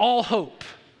with all hope.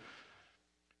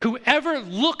 Whoever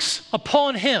looks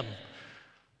upon him,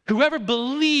 whoever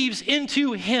believes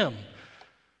into him,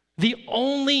 the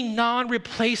only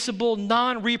non-replaceable,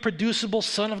 non-reproducible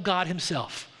Son of God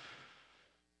himself.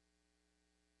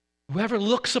 Whoever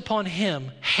looks upon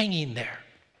him hanging there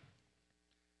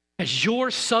as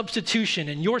your substitution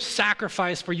and your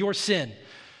sacrifice for your sin,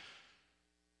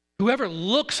 whoever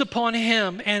looks upon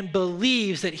him and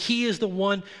believes that he is the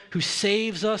one who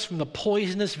saves us from the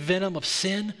poisonous venom of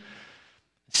sin,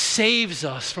 saves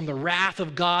us from the wrath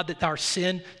of God that our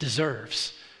sin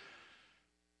deserves.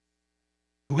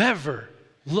 Whoever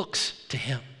looks to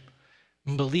him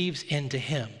and believes into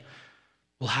him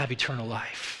will have eternal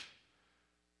life,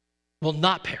 will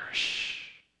not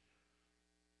perish.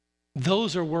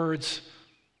 Those are words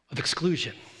of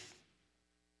exclusion.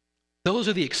 Those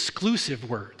are the exclusive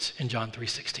words in John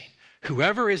 3:16.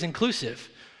 Whoever is inclusive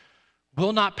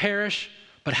will not perish,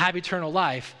 but have eternal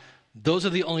life. Those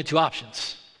are the only two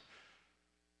options.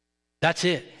 That's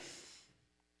it.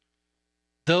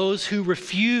 Those who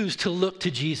refuse to look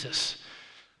to Jesus,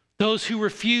 those who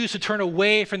refuse to turn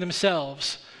away from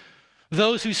themselves,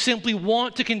 those who simply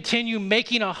want to continue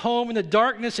making a home in the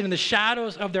darkness and in the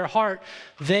shadows of their heart,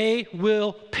 they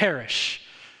will perish.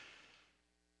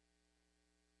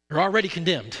 You're already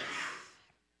condemned.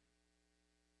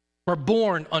 We're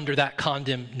born under that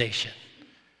condemnation.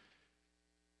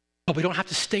 But we don't have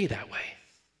to stay that way.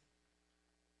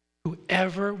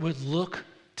 Whoever would look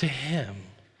to him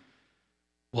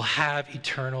will have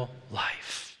eternal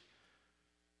life.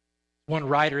 One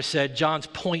writer said, John's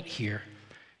point here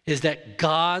is that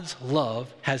God's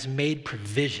love has made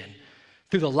provision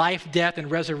through the life, death,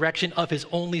 and resurrection of his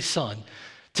only Son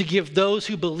to give those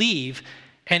who believe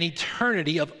an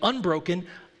eternity of unbroken,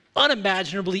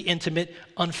 unimaginably intimate,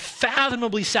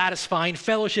 unfathomably satisfying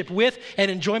fellowship with and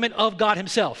enjoyment of God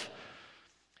himself.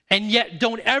 And yet,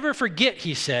 don't ever forget,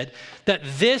 he said, that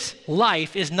this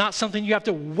life is not something you have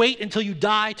to wait until you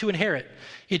die to inherit.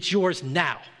 It's yours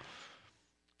now.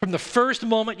 From the first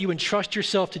moment you entrust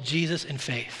yourself to Jesus in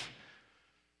faith.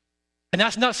 And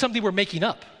that's not something we're making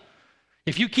up.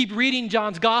 If you keep reading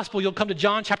John's gospel, you'll come to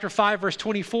John chapter 5, verse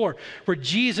 24, where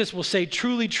Jesus will say,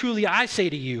 truly, truly, I say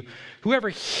to you, whoever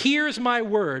hears my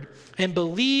word and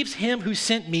believes him who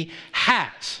sent me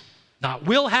has, not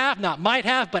will have, not might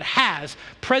have, but has,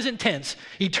 present tense,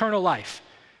 eternal life.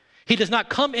 He does not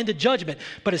come into judgment,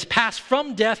 but is passed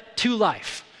from death to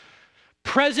life.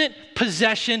 Present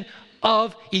possession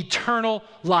of eternal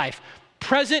life.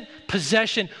 Present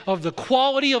possession of the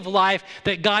quality of life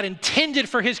that God intended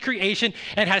for his creation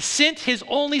and has sent his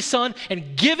only son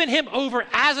and given him over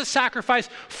as a sacrifice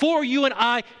for you and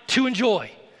I to enjoy.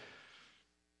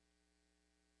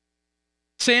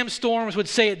 Sam Storms would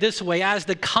say it this way: as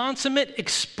the consummate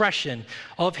expression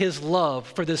of his love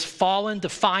for this fallen,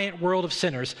 defiant world of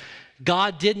sinners,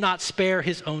 God did not spare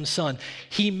his own son.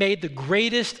 He made the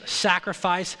greatest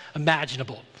sacrifice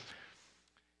imaginable.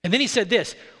 And then he said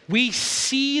this: we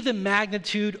see the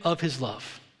magnitude of his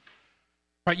love.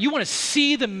 Right? You want to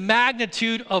see the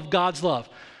magnitude of God's love.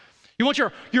 You want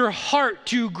your heart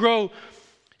to grow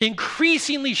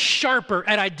increasingly sharper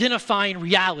at identifying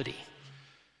reality.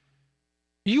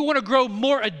 You want to grow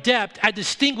more adept at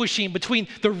distinguishing between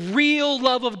the real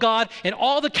love of God and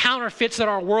all the counterfeits that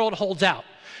our world holds out.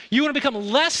 You want to become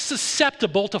less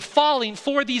susceptible to falling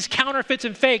for these counterfeits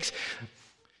and fakes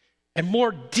and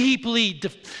more deeply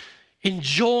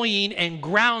enjoying and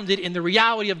grounded in the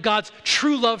reality of God's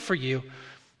true love for you.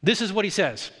 This is what he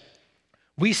says: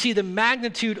 we see the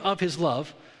magnitude of his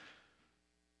love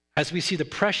as we see the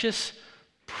precious,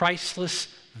 priceless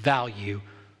value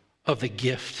of the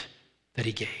gift that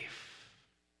he gave.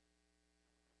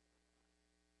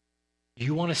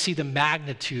 You want to see the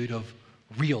magnitude of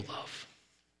real love.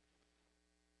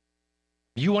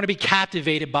 You want to be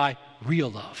captivated by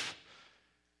real love.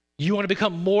 You want to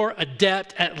become more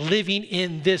adept at living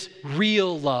in this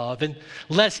real love and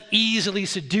less easily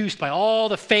seduced by all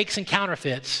the fakes and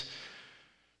counterfeits.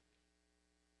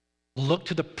 Look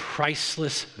to the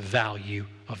priceless value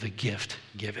of the gift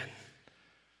given.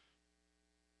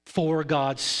 For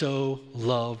God so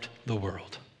loved the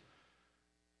world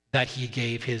that he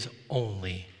gave his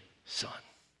only son.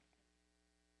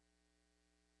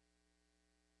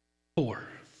 4,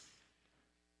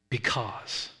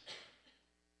 because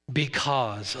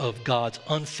of God's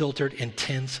unfiltered,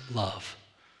 intense love,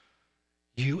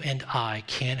 you and I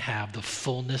can have the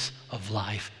fullness of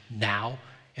life now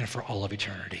and for all of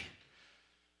eternity.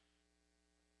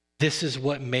 This is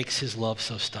what makes his love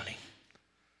so stunning.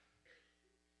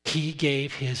 He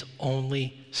gave his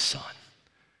only son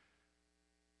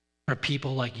for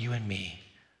people like you and me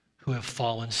who have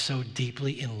fallen so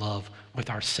deeply in love with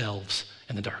ourselves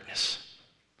and the darkness.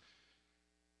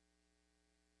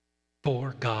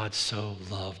 For God so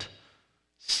loved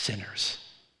sinners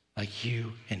like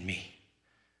you and me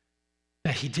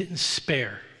that he didn't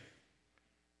spare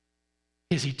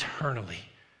his eternally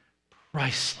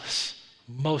priceless,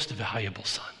 most valuable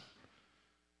son,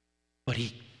 but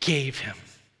he gave him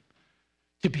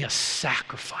to be a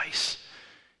sacrifice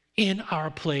in our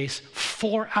place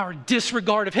for our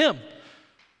disregard of him,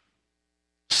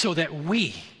 so that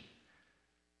we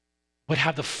would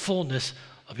have the fullness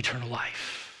of eternal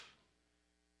life.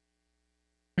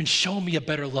 And show me a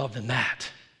better love than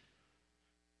that.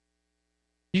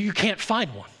 You can't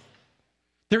find one.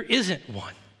 There isn't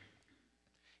one.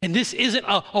 And this isn't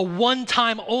a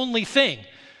one-time only thing.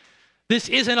 This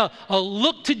isn't a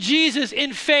look to Jesus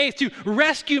in faith to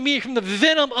rescue me from the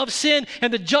venom of sin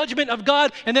and the judgment of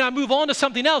God, and then I move on to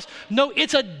something else. No,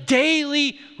 it's a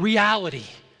daily reality.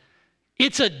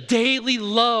 It's a daily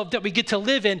love that we get to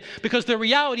live in, because the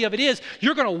reality of it is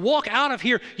you're going to walk out of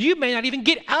here. You may not even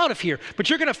get out of here, but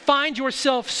you're going to find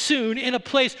yourself soon in a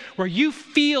place where you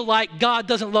feel like God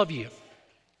doesn't love you.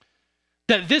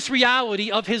 That this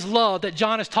reality of his love that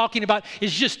John is talking about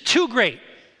is just too great.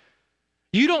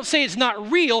 You don't say it's not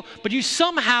real, but you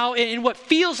somehow, in what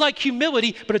feels like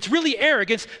humility, but it's really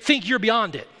arrogance, think you're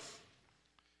beyond it.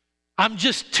 I'm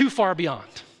just too far beyond.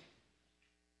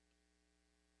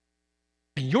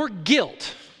 And your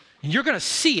guilt, and you're going to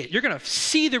see it. You're going to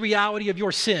see the reality of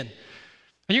your sin.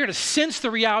 And you're going to sense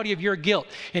the reality of your guilt.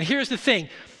 And here's the thing.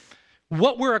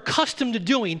 What we're accustomed to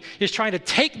doing is trying to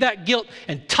take that guilt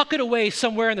and tuck it away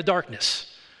somewhere in the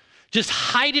darkness. Just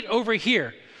hide it over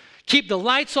here. Keep the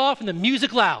lights off and the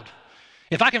music loud.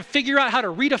 If I can figure out how to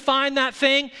redefine that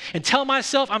thing and tell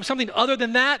myself I'm something other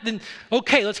than that, then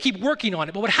okay, let's keep working on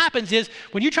it. But what happens is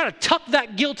when you try to tuck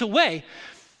that guilt away,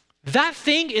 that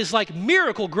thing is like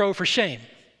Miracle-Gro for shame.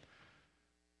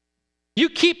 You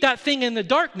keep that thing in the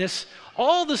darkness,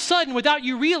 all of a sudden, without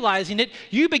you realizing it,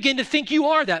 you begin to think you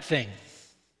are that thing.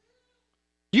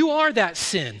 You are that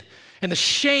sin, and the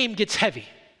shame gets heavy.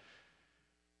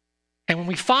 And when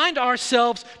we find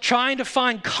ourselves trying to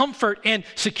find comfort and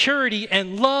security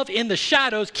and love in the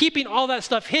shadows, keeping all that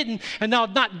stuff hidden and now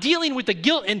not dealing with the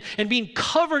guilt and being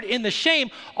covered in the shame,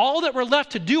 all that we're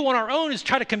left to do on our own is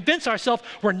try to convince ourselves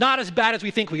we're not as bad as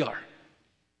we think we are.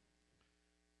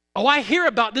 Oh, I hear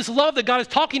about this love that God is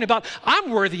talking about. I'm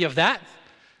worthy of that.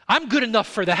 I'm good enough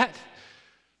for that.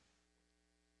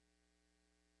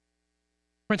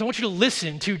 Friends, I want you to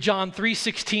listen to John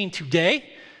 3:16 today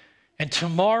and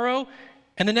tomorrow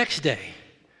and the next day.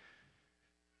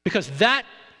 Because that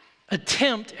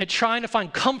attempt at trying to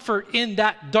find comfort in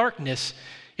that darkness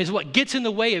is what gets in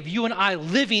the way of you and I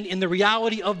living in the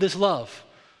reality of this love.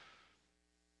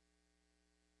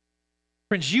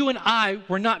 Friends, you and I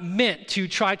were not meant to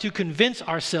try to convince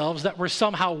ourselves that we're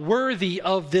somehow worthy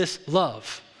of this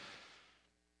love.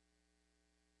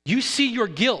 You see your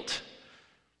guilt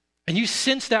and you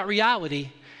sense that reality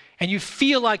and you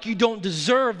feel like you don't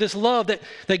deserve this love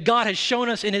that God has shown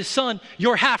us in his Son.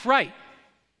 You're half right.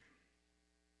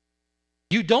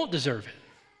 You don't deserve it.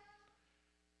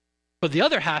 But the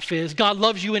other half is God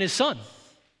loves you in his Son.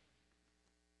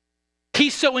 He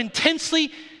so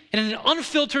intensely and in an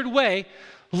unfiltered way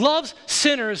loves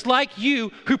sinners like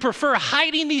you who prefer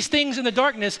hiding these things in the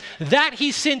darkness that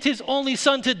he sent his only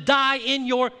Son to die in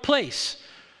your place.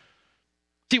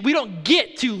 See, we don't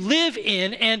get to live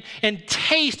in and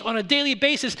taste on a daily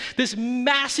basis this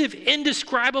massive,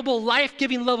 indescribable,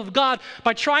 life-giving love of God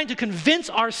by trying to convince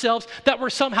ourselves that we're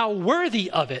somehow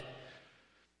worthy of it,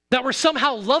 that we're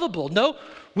somehow lovable. No,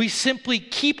 we simply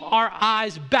keep our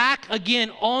eyes back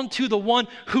again onto the one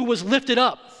who was lifted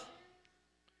up,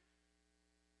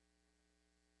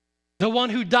 the one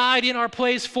who died in our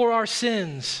place for our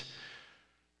sins,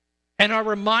 and are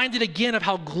reminded again of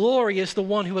how glorious the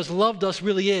one who has loved us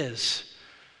really is,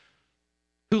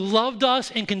 who loved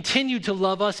us and continued to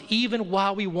love us even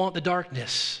while we want the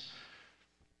darkness.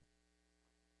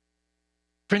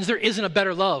 Friends, there isn't a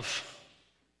better love.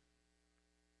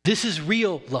 This is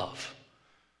real love.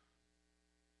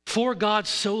 For God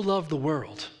so loved the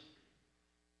world,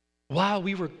 while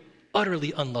we were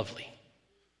utterly unlovely,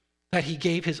 that he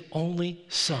gave his only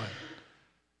Son,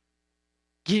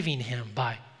 giving him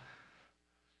by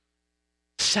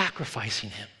sacrificing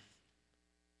him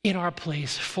in our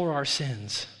place for our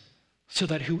sins, so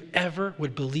that whoever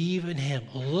would believe in him,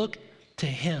 look to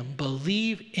him,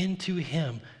 believe into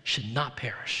him, should not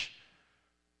perish,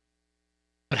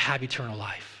 but have eternal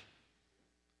life.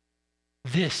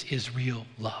 This is real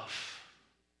love.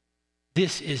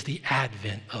 This is the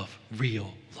advent of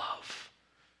real love.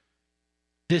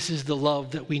 This is the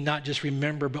love that we not just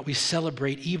remember, but we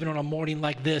celebrate even on a morning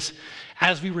like this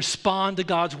as we respond to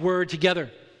God's word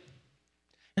together.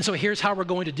 And so here's how we're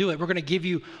going to do it. We're going to give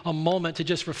you a moment to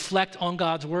just reflect on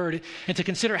God's word and to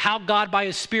consider how God by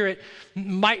his Spirit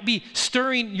might be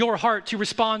stirring your heart to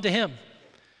respond to him.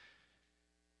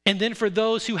 And then for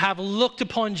those who have looked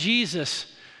upon Jesus,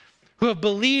 who have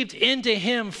believed into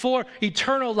him for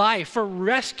eternal life, for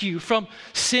rescue from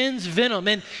sin's venom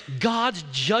and God's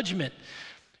judgment,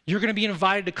 you're going to be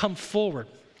invited to come forward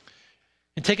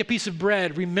and take a piece of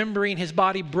bread, remembering his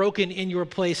body broken in your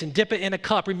place, and dip it in a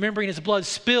cup, remembering his blood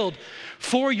spilled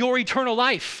for your eternal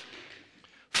life,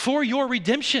 for your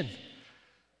redemption,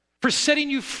 for setting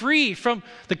you free from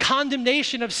the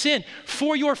condemnation of sin,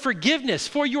 for your forgiveness,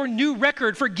 for your new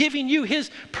record, for giving you his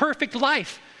perfect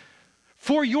life,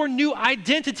 for your new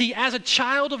identity as a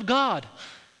child of God,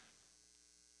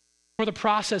 for the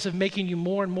process of making you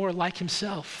more and more like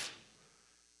himself.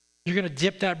 You're going to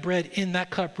dip that bread in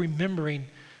that cup, remembering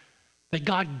that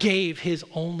God gave his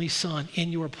only Son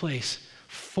in your place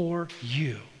for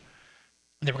you.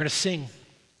 And then we're going to sing,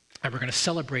 and we're going to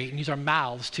celebrate and use our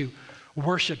mouths to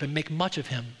worship and make much of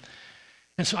him.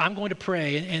 And so I'm going to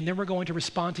pray, and then we're going to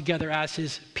respond together as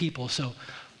his people. So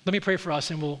let me pray for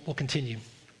us, and we'll continue.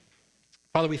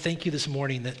 Father, we thank you this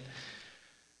morning that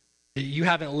you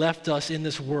haven't left us in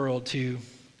this world to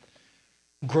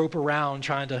grope around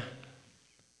trying to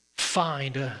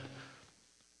find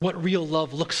what real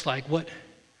love looks like, what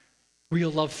real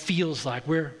love feels like,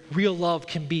 where real love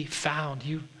can be found.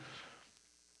 You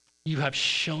have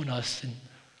shown us in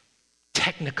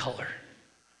technicolor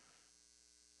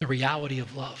the reality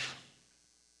of love.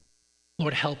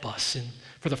 Lord, help us. And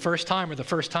for the first time, or the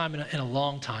first time in a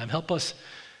long time, help us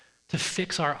to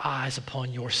fix our eyes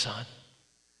upon your Son,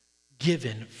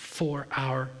 given for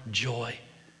our joy,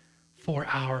 for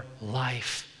our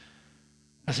life,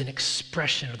 as an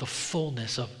expression of the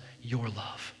fullness of your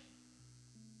love.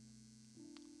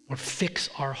 Lord,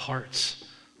 fix our hearts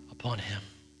upon him.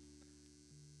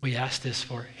 We ask this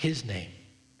for his name.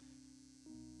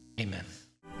 Amen.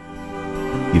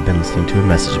 You've been listening to a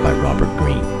message by Robert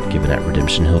Greene, given at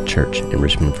Redemption Hill Church in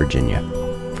Richmond, Virginia.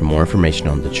 For more information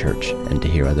on the church and to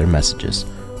hear other messages,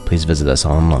 please visit us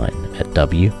online at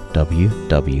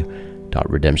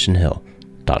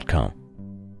www.redemptionhill.com.